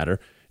doesn't matter.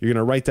 You're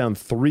going to write down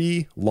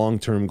 3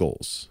 long-term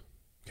goals.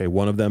 Okay,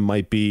 one of them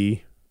might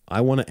be,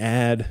 I want to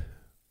add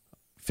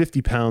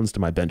 50 pounds to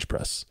my bench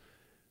press.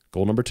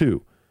 Goal number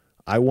 2,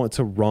 I want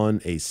to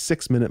run a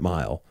 6-minute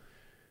mile.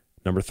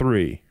 Number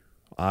 3,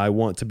 I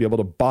want to be able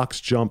to box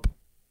jump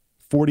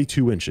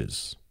 42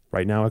 inches.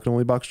 Right now, I can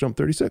only box jump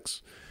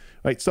 36,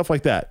 right? Stuff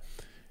like that.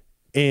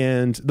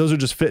 And those are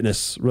just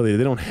fitness, really.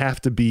 They don't have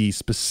to be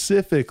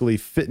specifically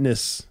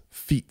fitness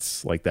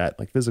feats like that,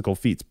 like physical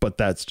feats, but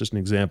that's just an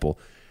example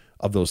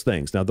of those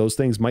things. Now, those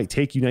things might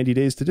take you 90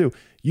 days to do.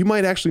 You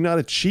might actually not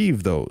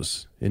achieve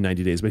those in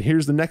 90 days, but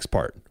here's the next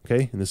part,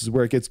 okay? And this is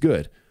where it gets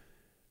good,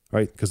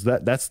 right? Because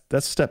that's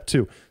step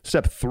 2.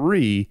 Step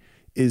 3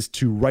 is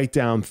to write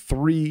down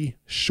 3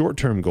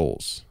 short-term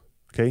goals,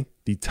 okay?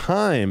 The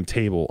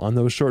timetable on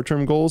those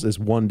short-term goals is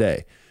 1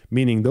 day,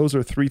 meaning those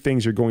are 3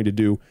 things you're going to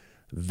do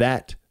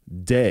that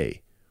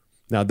day.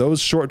 Now,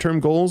 those short-term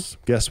goals,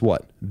 guess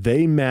what?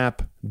 They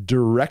map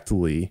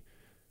directly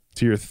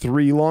to your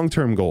 3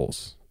 long-term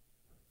goals.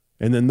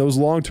 And then those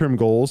long-term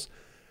goals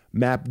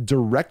map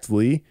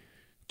directly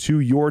to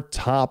your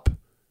top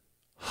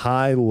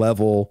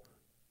high-level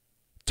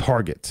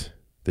target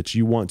that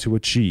you want to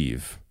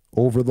achieve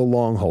over the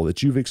long haul,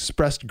 that you've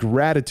expressed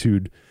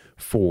gratitude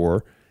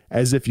for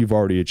as if you've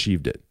already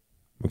achieved it.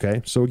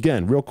 Okay. So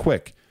again, real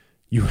quick,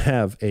 you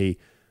have a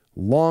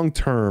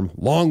long-term,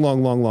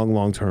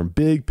 long-term,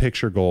 big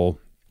picture goal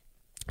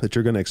that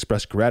you're going to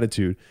express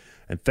gratitude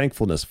and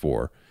thankfulness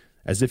for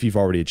as if you've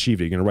already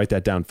achieved it. You're going to write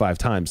that down 5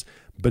 times.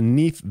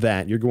 Beneath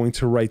that, you're going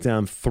to write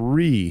down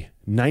 3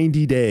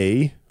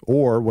 90-day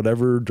or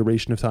whatever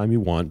duration of time you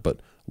want, but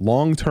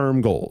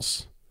long-term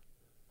goals.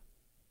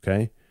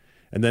 Okay.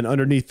 And then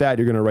underneath that,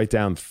 you're going to write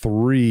down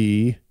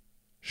 3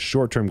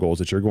 short-term goals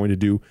that you're going to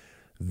do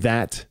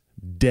that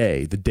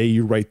day, the day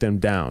you write them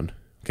down.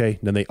 Okay.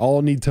 Then they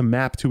all need to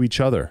map to each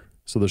other.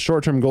 So the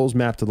short-term goals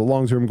map to the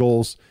long-term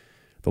goals.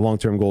 The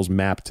long-term goals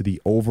map to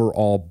the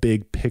overall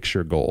big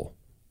picture goal.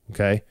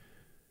 Okay.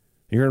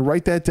 You're going to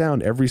write that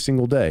down every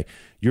single day.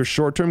 Your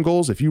short-term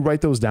goals, if you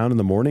write those down in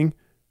the morning,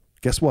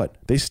 guess what?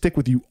 They stick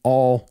with you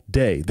all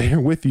day. They are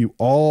with you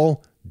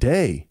all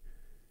day.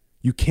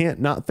 You can't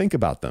not think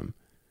about them.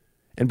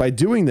 And by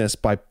doing this,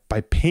 by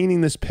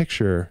painting this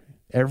picture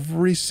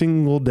every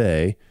single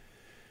day,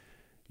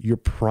 you're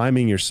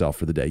priming yourself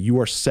for the day. You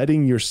are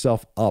setting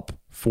yourself up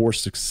for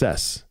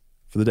success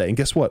for the day. And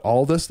guess what?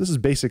 All this is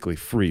basically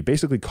free,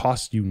 basically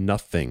costs you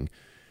nothing.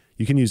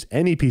 You can use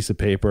any piece of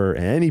paper,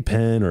 any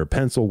pen or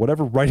pencil,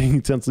 whatever writing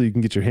utensil you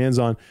can get your hands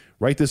on.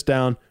 Write this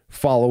down,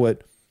 follow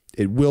it.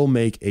 It will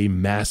make a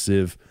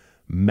massive,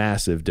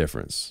 massive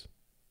difference.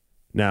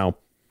 Now,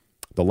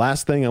 the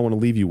last thing I want to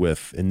leave you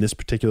with in this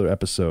particular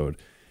episode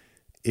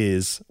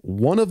is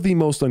one of the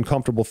most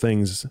uncomfortable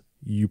things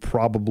you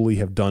probably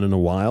have done in a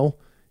while,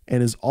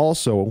 and is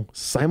also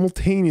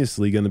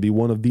simultaneously going to be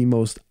one of the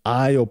most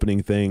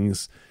eye-opening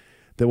things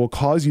that will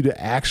cause you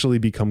to actually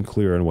become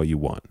clear on what you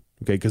want.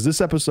 Okay, because this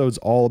episode's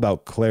all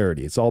about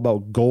clarity. It's all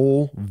about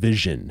goal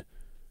vision.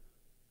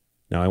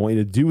 Now, I want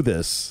you to do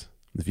this.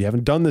 If you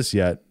haven't done this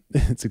yet,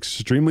 it's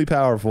extremely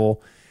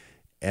powerful,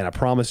 and I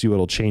promise you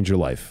it'll change your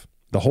life.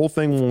 The whole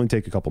thing will only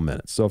take a couple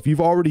minutes. So if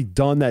you've already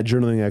done that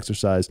journaling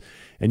exercise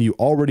and you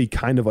already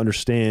kind of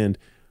understand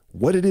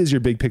what it is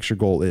your big picture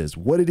goal is,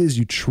 what it is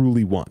you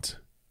truly want,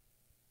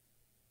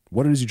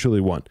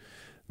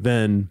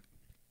 then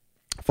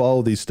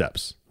follow these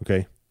steps,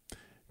 okay?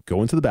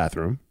 Go into the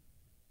bathroom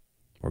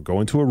or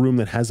go into a room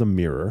that has a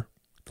mirror,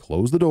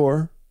 close the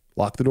door,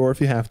 lock the door if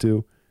you have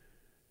to,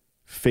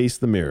 face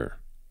the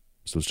mirror.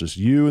 So it's just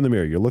you in the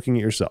mirror. You're looking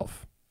at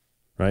yourself,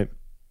 right?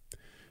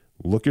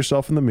 Look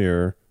yourself in the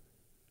mirror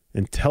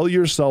and tell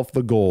yourself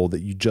the goal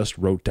that you just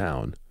wrote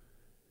down.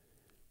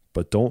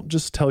 But don't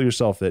just tell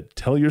yourself that.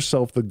 Tell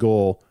yourself the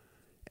goal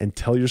and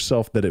tell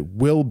yourself that it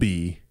will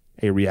be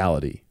a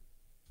reality.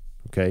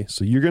 Okay?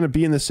 So you're going to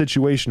be in this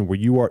situation where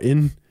you are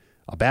in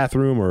a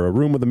bathroom or a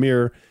room with a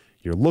mirror.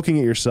 You're looking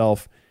at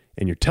yourself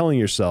and you're telling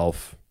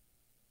yourself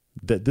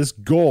that this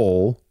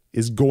goal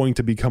is going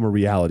to become a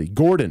reality.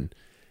 Gordon,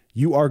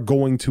 you are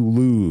going to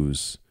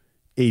lose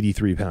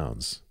 83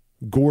 pounds.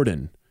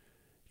 Gordon,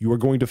 you are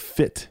going to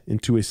fit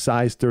into a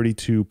size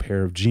 32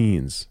 pair of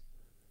jeans.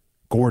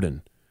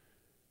 Gordon,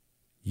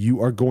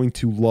 you are going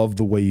to love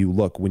the way you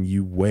look when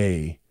you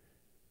weigh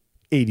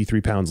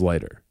 83 pounds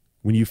lighter.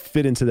 When you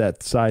fit into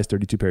that size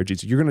 32 pair of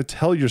jeans, you're going to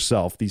tell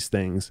yourself these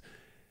things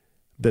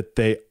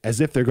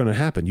as if they're going to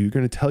happen. You're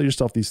going to tell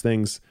yourself these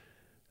things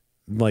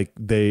like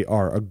they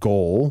are a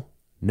goal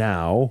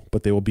now,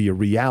 but they will be a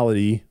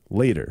reality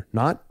later.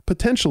 Not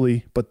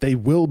potentially, but they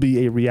will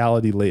be a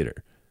reality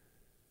later.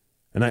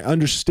 And I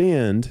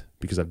understand,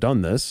 because I've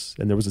done this,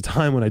 and there was a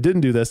time when I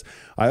didn't do this,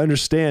 I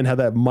understand how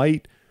that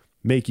might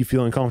make you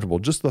feel uncomfortable.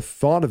 Just the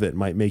thought of it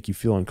might make you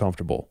feel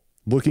uncomfortable.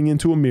 Looking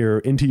into a mirror,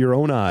 into your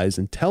own eyes,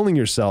 and telling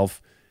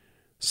yourself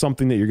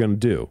something that you're going to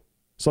do,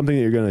 something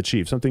that you're going to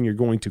achieve, something you're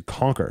going to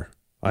conquer.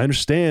 I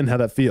understand how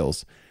that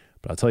feels,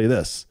 but I'll tell you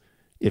this.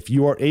 If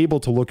you are able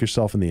to look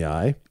yourself in the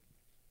eye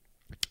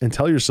and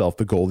tell yourself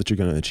the goal that you're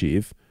going to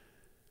achieve,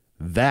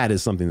 that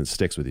is something that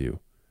sticks with you.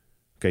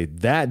 Okay,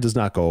 that does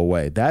not go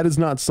away. That is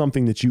not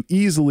something that you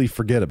easily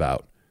forget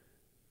about.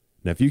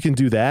 Now, if you can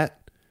do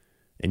that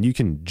and you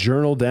can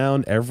journal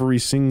down every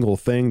single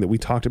thing that we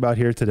talked about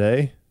here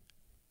today,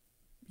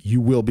 you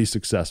will be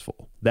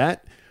successful.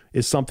 That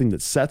is something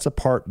that sets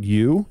apart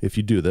you, if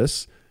you do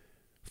this,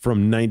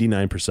 from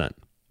 99%,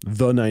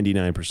 the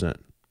 99%.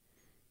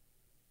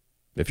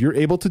 If you're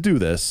able to do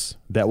this,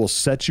 that will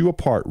set you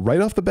apart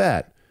right off the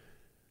bat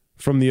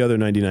from the other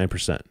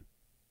 99%.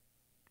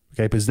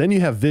 Okay, because then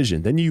you have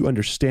vision. Then you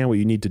understand what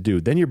you need to do.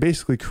 Then you're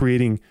basically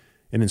creating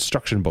an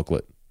instruction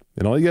booklet.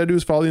 And all you got to do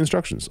is follow the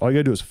instructions. All you got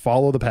to do is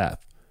follow the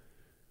path.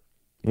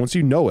 Once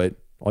you know it,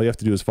 all you have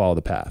to do is follow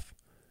the path.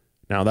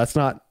 Now, that's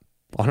not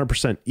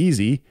 100%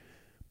 easy,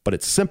 but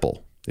it's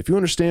simple. If you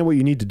understand what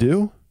you need to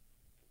do,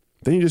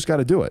 then you just got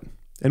to do it.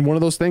 And one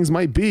of those things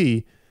might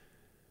be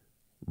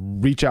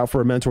reach out for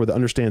a mentor that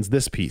understands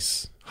this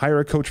piece. Hire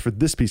a coach for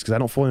this piece because I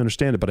don't fully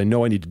understand it, but I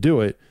know I need to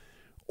do it.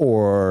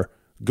 Or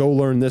go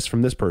learn this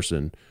from this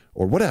person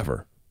or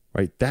whatever,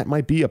 right? That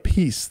might be a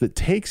piece that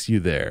takes you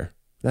there.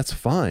 That's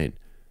fine.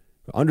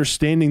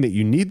 Understanding that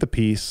you need the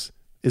piece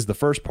is the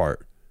first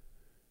part,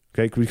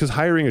 okay? Because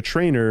hiring a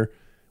trainer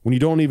when you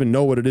don't even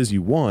know what it is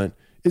you want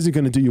isn't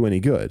going to do you any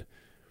good.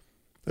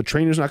 A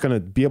trainer's not going to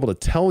be able to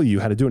tell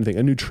you how to do anything.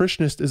 A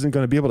nutritionist isn't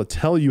going to be able to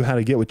tell you how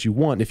to get what you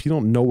want if you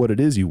don't know what it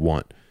is you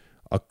want.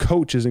 A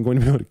coach isn't going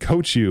to be able to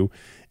coach you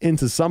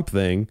into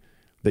something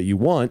that you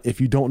want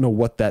if you don't know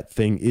what that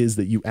thing is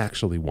that you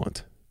actually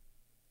want.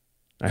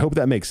 I hope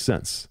that makes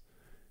sense.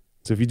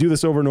 So if you do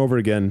this over and over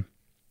again,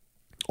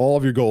 all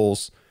of your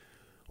goals,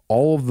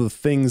 all of the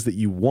things that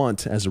you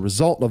want as a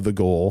result of the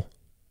goal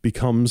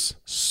becomes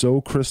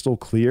so crystal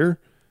clear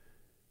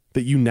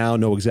that you now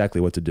know exactly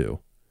what to do.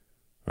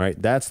 All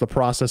right? That's the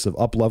process of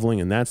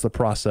up-leveling, and that's the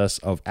process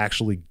of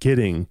actually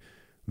getting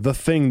the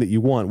thing that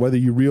you want, whether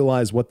you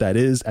realize what that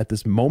is at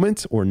this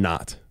moment or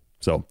not.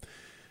 So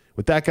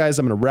with that, guys,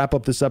 I'm going to wrap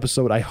up this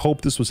episode. I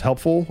hope this was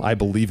helpful. I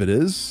believe it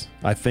is.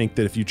 I think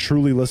that if you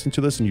truly listen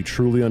to this and you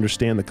truly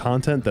understand the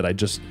content that I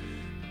just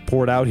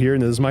poured out here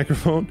into this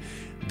microphone,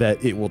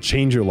 that it will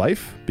change your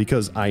life.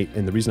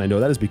 And the reason I know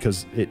that is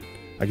because I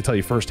can tell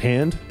you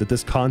firsthand that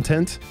this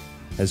content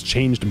has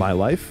changed my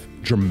life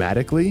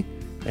dramatically,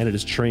 and it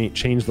has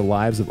changed the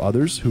lives of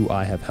others who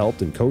I have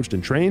helped and coached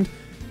and trained.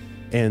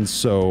 And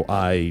so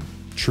I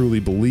truly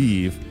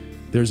believe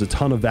there's a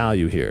ton of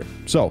value here.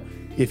 So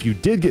if you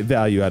did get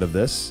value out of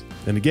this,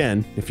 and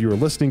again, if you were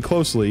listening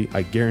closely,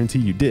 I guarantee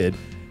you did,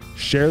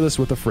 share this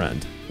with a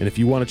friend. And if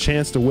you want a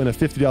chance to win a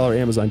 $50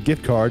 Amazon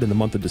gift card in the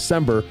month of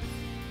December,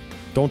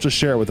 don't just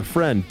share it with a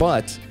friend,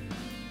 but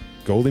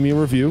go leave me a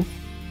review,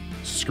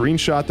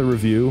 screenshot the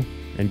review,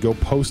 and go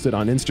post it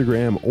on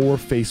Instagram or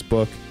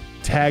Facebook.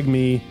 Tag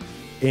me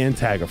and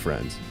tag a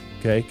friend.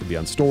 Okay? It could be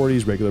on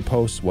stories, regular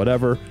posts,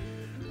 whatever.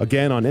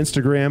 Again, on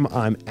Instagram,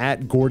 I'm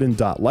at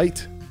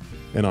gordon.light.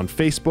 And on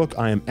Facebook,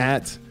 I am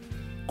at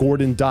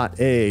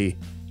gordon.a.light.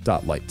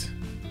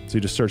 So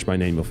you just search my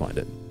name, you'll find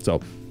it. So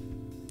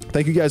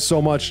thank you guys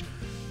so much.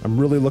 I'm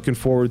really looking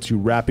forward to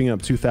wrapping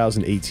up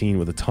 2018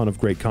 with a ton of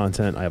great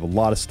content. I have a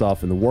lot of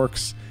stuff in the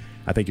works.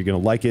 I think you're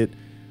going to like it.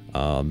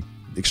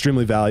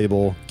 Extremely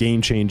valuable,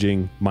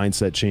 game-changing,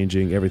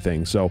 mindset-changing,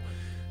 everything. So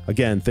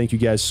again, thank you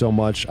guys so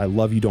much. I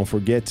love you. Don't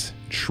forget,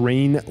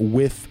 train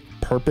with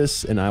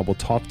purpose, and I will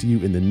talk to you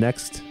in the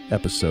next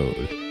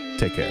episode.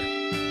 Take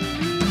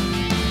care.